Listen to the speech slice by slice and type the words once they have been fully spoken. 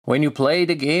When you play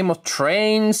the game of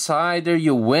trains, either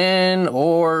you win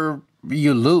or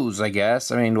you lose, I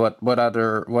guess. I mean, what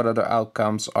other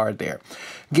outcomes are there?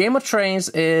 Game of Trains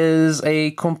is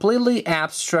a completely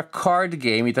abstract card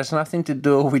game. It has nothing to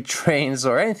do with trains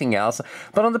or anything else.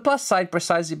 But on the plus side,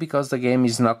 precisely because the game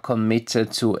is not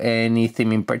committed to any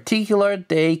theme in particular,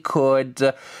 they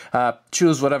could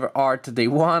choose whatever art they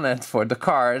wanted for the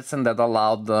cards, and that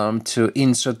allowed them to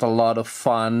insert a lot of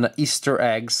fun Easter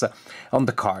eggs on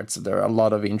the cards. There are a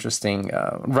lot of interesting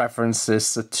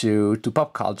references to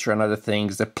pop culture and other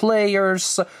things that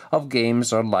players of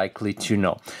games are likely to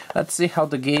know. Let's see how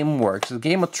the game works. The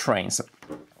Game of Trains.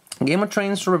 Game of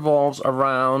Trains revolves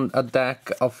around a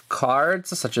deck of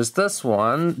cards, such as these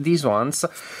ones.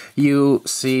 You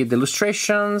see the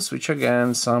illustrations, which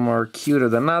again, some are cuter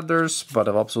than others, but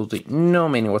have absolutely no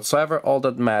meaning whatsoever. All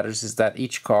that matters is that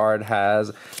each card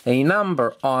has a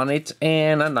number on it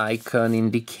and an icon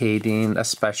indicating a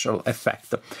special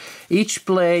effect. Each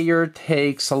player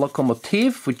takes a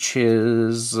locomotive, which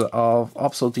is of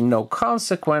absolutely no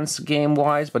consequence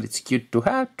game-wise, but it's cute to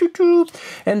have.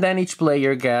 And then each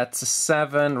player gets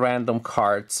 7 random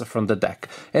cards from the deck.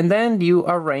 And then you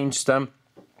arrange them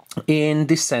in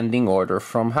descending order,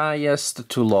 from highest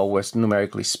to lowest,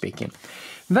 numerically speaking.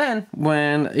 Then,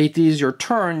 when it is your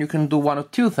turn, you can do one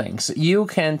of two things. You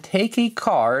can take a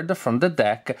card from the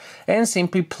deck and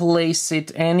simply place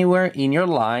it anywhere in your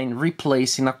line,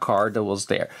 replacing a card that was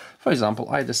there. For example,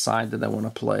 I decide that I want to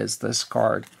place this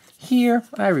card here.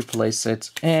 I replace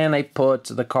it, and I put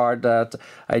the card that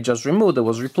I just removed that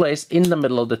was replaced in the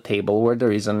middle of the table where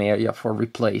there is an area for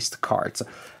replaced cards.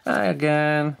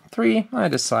 Again, 3, I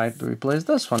decide to replace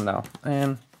this one now,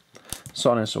 and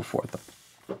so on and so forth.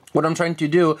 What I'm trying to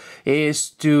do is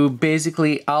to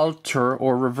basically alter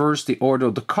or reverse the order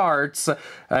of the cards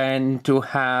and to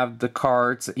have the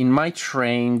cards in my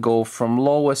train go from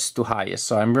lowest to highest.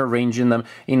 So I'm rearranging them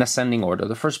in ascending order.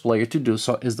 The first player to do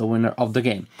so is the winner of the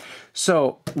game.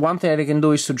 So one thing I can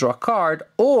do is to draw a card,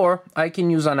 or I can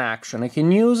use an action. I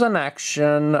can use an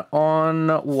action on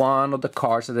one of the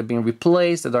cards that have been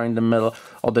replaced that are in the middle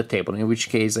of the table, in which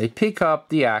case I pick up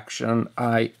the action,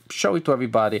 I show it to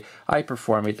everybody, I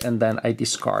perform it, and then I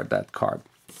discard that card.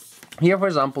 Here, for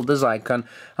example, this icon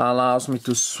allows me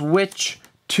to switch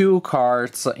 2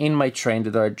 cards in my train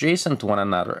that are adjacent to one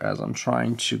another as I'm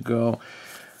trying to go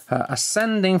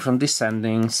ascending from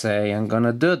descending. Say I'm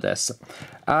gonna do this.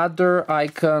 Other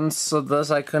icons, so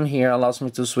this icon here allows me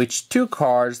to switch 2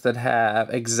 cards that have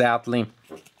exactly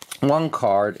 1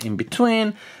 card in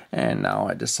between, and now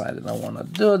I decided I want to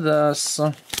do this,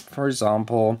 for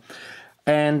example.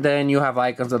 And then you have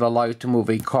icons that allow you to move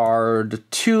a card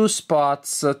 2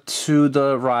 spots to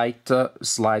the right,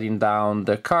 sliding down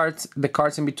the cards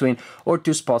in between, or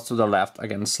 2 spots to the left,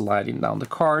 again sliding down the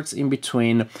cards in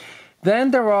between.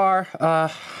 Then there are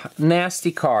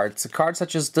nasty cards. Cards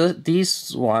such as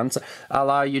these ones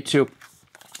allow you to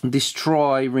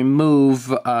destroy,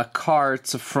 remove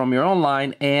cards from your own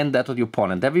line and that of the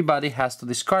opponent. Everybody has to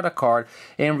discard a card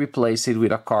and replace it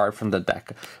with a card from the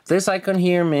deck. This icon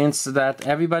here means that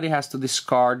everybody has to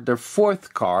discard their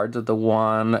 4th card, the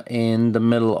one in the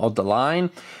middle of the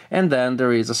line, and then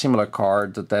there is a similar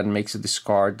card that makes you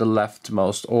discard the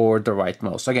leftmost or the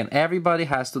rightmost. Again, everybody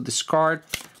has to discard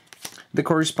the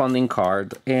corresponding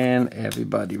card, and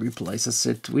everybody replaces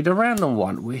it with a random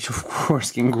one, which of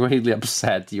course can greatly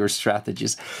upset your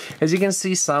strategies. As you can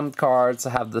see, some cards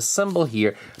have the symbol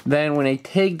here. Then when I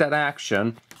take that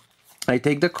action, I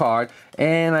take the card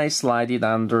and I slide it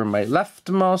under my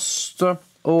leftmost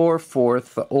or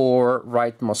 4th or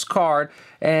rightmost card,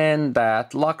 and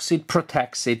that locks it,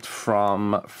 protects it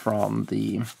from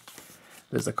the...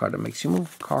 There's a card that makes you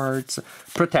move cards,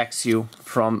 protects you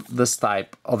from this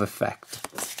type of effect.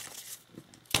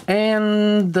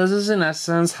 And this is in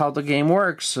essence how the game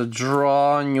works. So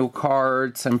draw new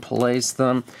cards and place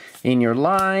them in your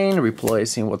line,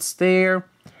 replacing what's there.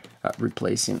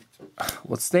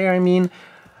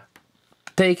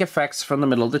 Take effects from the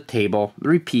middle of the table,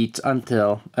 repeat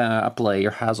until a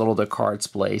player has all of the cards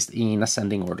placed in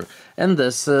ascending order. And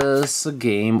this is a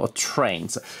game of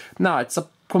trains. Now, it's a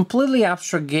completely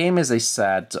abstract game, as I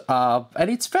said, and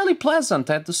it's fairly pleasant,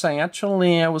 I have to say.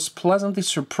 Actually, I was pleasantly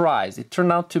surprised. It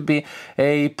turned out to be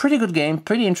a pretty good game,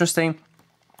 pretty interesting.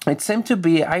 It seemed to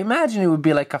be, I imagine it would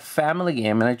be like a family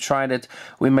game, and I tried it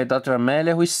with my daughter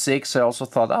Amelia, who is 6. I also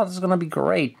thought, oh, this is going to be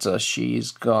great.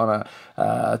 She's going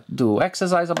to do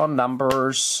exercise about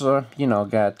numbers, you know,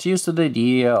 get used to the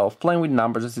idea of playing with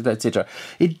numbers, etc., etc.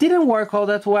 It didn't work all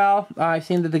that well. I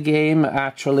think that the game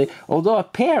actually, although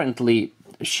apparently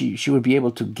she would be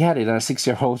able to get it, and a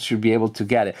 6-year-old should be able to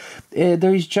get it.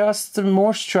 There is just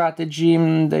more strategy,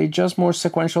 there is just more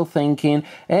sequential thinking,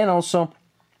 and also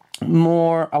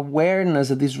more awareness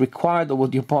that is required of what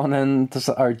the opponents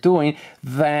are doing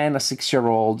than a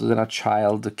 6-year-old, than a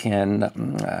child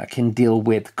can deal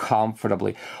with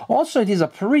comfortably. Also, it is a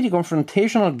pretty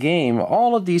confrontational game.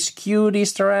 All of these cute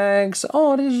Easter eggs,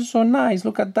 oh, this is so nice,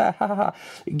 look at that, haha.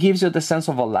 It gives you the sense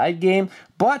of a light game,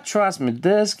 but trust me,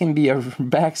 this can be a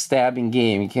backstabbing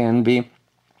game. It can be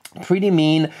pretty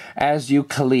mean, as you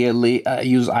clearly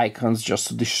use icons just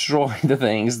to destroy the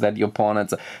things that the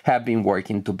opponents have been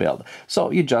working to build.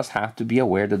 So you just have to be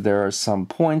aware that there are some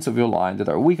points of your line that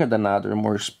are weaker than others,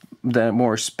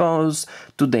 more exposed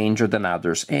to danger than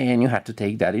others, and you have to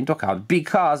take that into account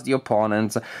because the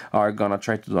opponents are gonna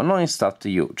try to do annoying stuff to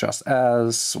you just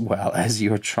as well as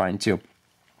you're trying to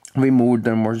remove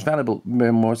their most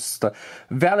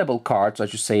valuable cards, I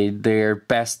should say, their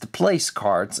best place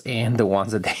cards, and the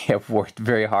ones that they have worked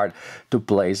very hard to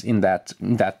place in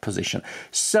that position.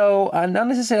 So not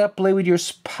necessarily a play with your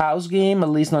spouse game, at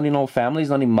least not in all families,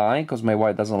 not in mine, because my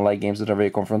wife doesn't like games that are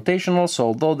very confrontational. So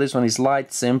although this one is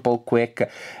light, simple,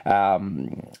 quick,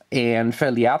 and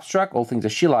fairly abstract, all things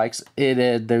that she likes,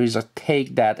 there is a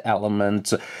take that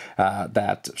element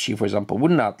that she, for example,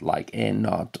 would not like, and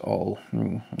not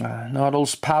all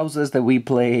spouses that we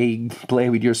play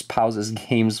with your spouse's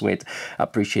games with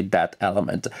appreciate that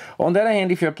element. On the other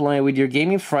hand, if you're playing with your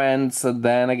gaming friends,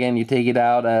 then again you take it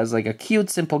out as like a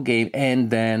cute, simple game, and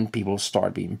then people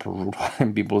start being brutal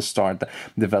and people start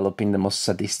developing the most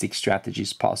sadistic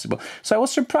strategies possible. So I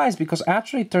was surprised because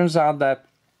actually it turns out that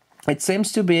it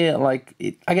seems to be like,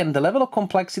 again, the level of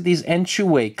complexity is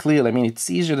entry-way, clearly. I mean, it's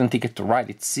easier than Ticket to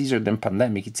Ride, it's easier than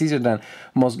Pandemic, it's easier than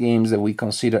most games that we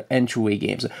consider entry-way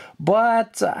games.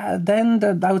 But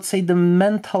then I would say the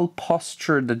mental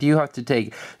posture that you have to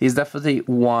take is definitely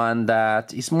one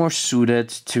that is more suited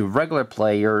to regular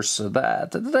players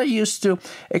that are used to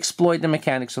exploit the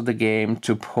mechanics of the game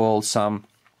to pull some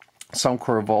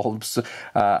curveballs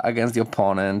against the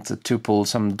opponent, to pull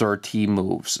some dirty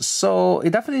moves. So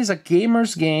it definitely is a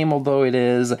gamer's game, although it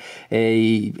is an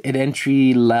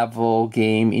entry-level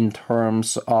game in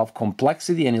terms of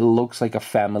complexity, and it looks like a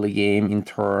family game in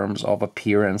terms of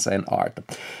appearance and art.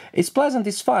 It's pleasant,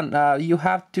 it's fun. You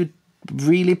have to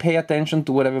really pay attention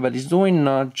to what everybody's doing,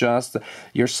 not just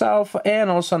yourself.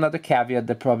 And also another caveat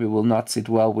that probably will not sit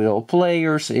well with all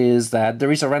players is that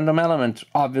there is a random element.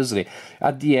 Obviously,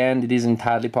 at the end, it is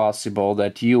entirely possible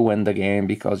that you win the game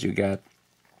because you get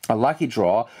a lucky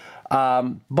draw.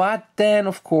 But then,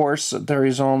 of course, there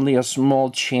is only a small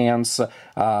chance,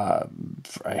 I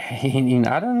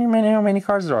don't even know how many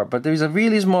cards there are, but there is a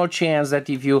really small chance that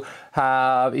if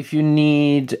you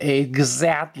need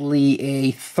exactly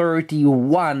a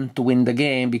 31 to win the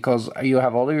game, because you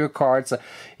have all of your cards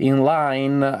in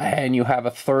line, and you have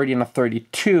a 30 and a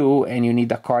 32, and you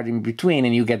need a card in between,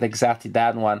 and you get exactly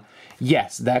that one,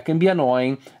 yes, that can be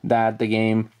annoying, that the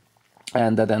game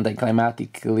ended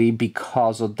anticlimactically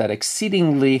because of that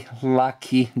exceedingly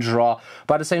lucky draw.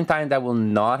 But at the same time, that will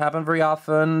not happen very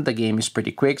often. The game is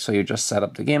pretty quick, so you just set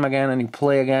up the game again and you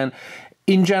play again.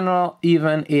 In general,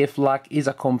 even if luck is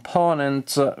a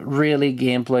component, really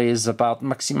gameplay is about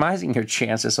maximizing your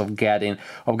chances of getting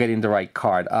the right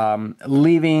card.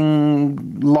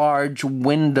 Leaving large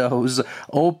windows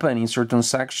open in certain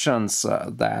sections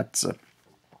that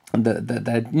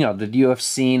you have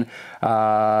seen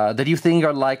that you think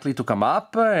are likely to come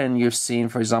up, and you've seen,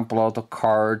 for example, a lot of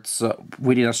cards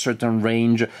within a certain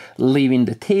range leaving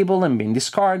the table and being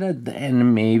discarded,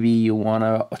 and maybe you want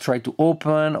to try to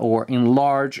open or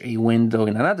enlarge a window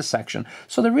in another section.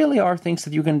 So there really are things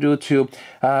that you can do to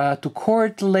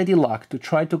court Lady Luck, to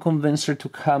try to convince her to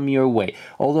come your way.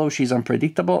 Although she's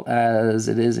unpredictable, as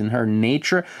it is in her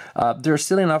nature, there are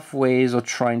still enough ways of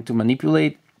trying to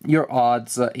manipulate your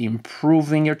odds,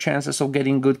 improving your chances of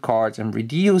getting good cards, and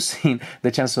reducing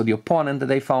the chances of the opponent. That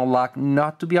I found luck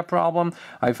not to be a problem.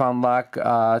 I found luck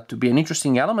to be an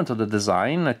interesting element of the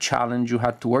design, a challenge you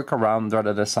had to work around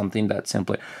rather than something that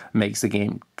simply makes the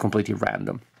game completely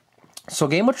random. So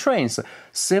Game of Trains,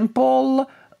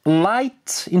 simple,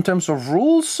 light in terms of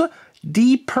rules,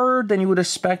 deeper than you would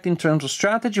expect in terms of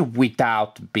strategy,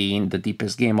 without being the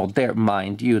deepest game out there,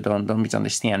 mind you, don't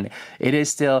misunderstand me. It is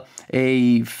still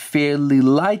a fairly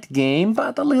light game,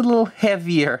 but a little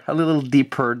heavier, a little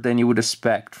deeper than you would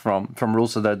expect from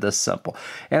rules that are this simple.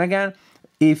 And again,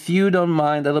 if you don't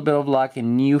mind a little bit of luck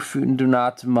and you do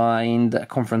not mind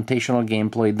confrontational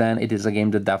gameplay, then it is a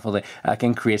game that definitely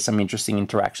can create some interesting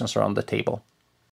interactions around the table.